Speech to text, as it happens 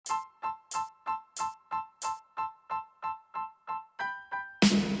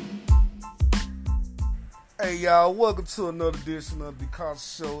Hey y'all, welcome to another edition of the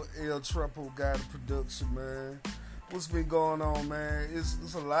Costa Show, El Trapo Guided Production, man. What's been going on, man?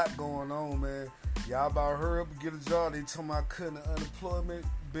 It's a lot going on, man. Y'all about to hurry up and get a job. They talking about cutting the unemployment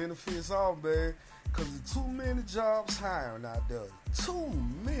benefits off, man. Cause there's too many jobs hiring out there. Too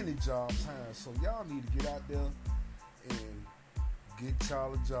many jobs hiring. So y'all need to get out there and get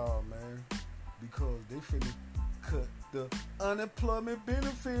y'all a job, man. Because they finna cut the unemployment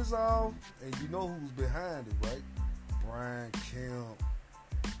benefits off. And you know who's behind it, right? Brian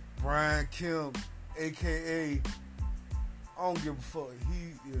Kemp, aka I don't give a fuck.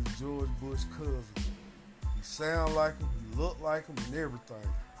 He is George Bush's cousin. He sound like him, he look like him, and everything.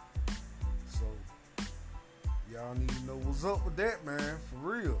 So y'all need to know what's up with that, man. For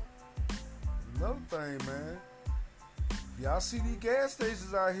real. Another thing, man. Y'all see these gas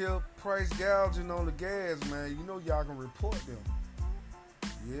stations out here price gouging on the gas, man. You know y'all can report them.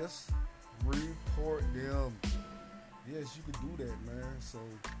 Yes, report them. Yes, you can do that, man.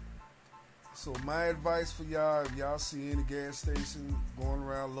 So my advice for y'all, if y'all see any gas station going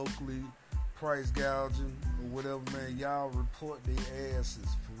around locally price gouging or whatever, man, y'all report their asses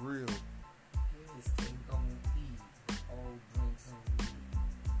for real. Gas tank on E, all drinks on me.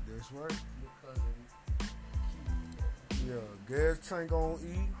 That's right. Because of Yeah, gas tank on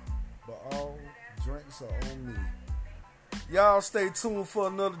E, but all drinks are on me. Y'all stay tuned for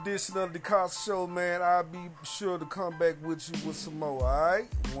another edition of the Costa Show, man. I'll be sure to come back with you with some more, alright?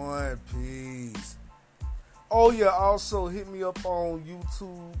 One piece. Oh yeah, also hit me up on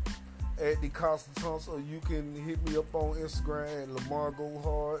YouTube at the Costa Tunks, or you can hit me up on Instagram at Lamar Go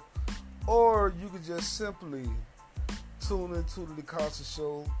Hard, or you can just simply tune into the Costa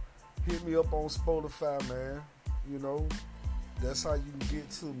Show. Hit me up on Spotify, man. You know, that's how you can get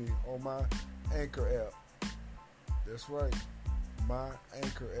to me on my Anchor app. That's right, my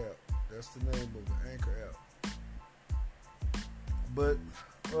Anchor app. That's the name of the Anchor app. But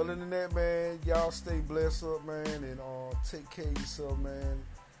other than that, man, y'all stay blessed up, man, and take care of yourself, man.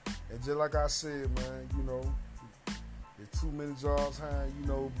 And just like I said, man, you know, there's too many jobs hiring, you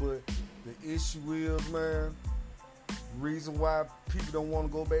know, but the issue is, man, reason why people don't want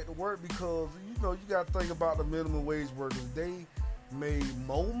to go back to work, because you know you got to think about the minimum wage workers. They made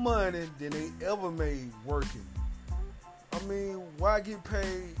more money than they ever made working. I mean, why get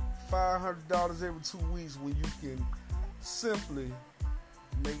paid $500 every 2 weeks when you can simply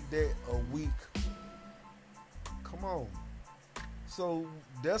make that a week? Come on. So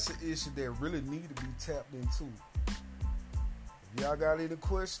that's an issue that really need to be tapped into. If y'all got any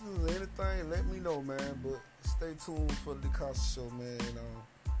questions or anything, let me know, man. But stay tuned for the Costa Show, man.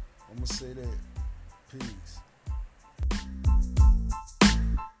 I'm going to say that. Peace.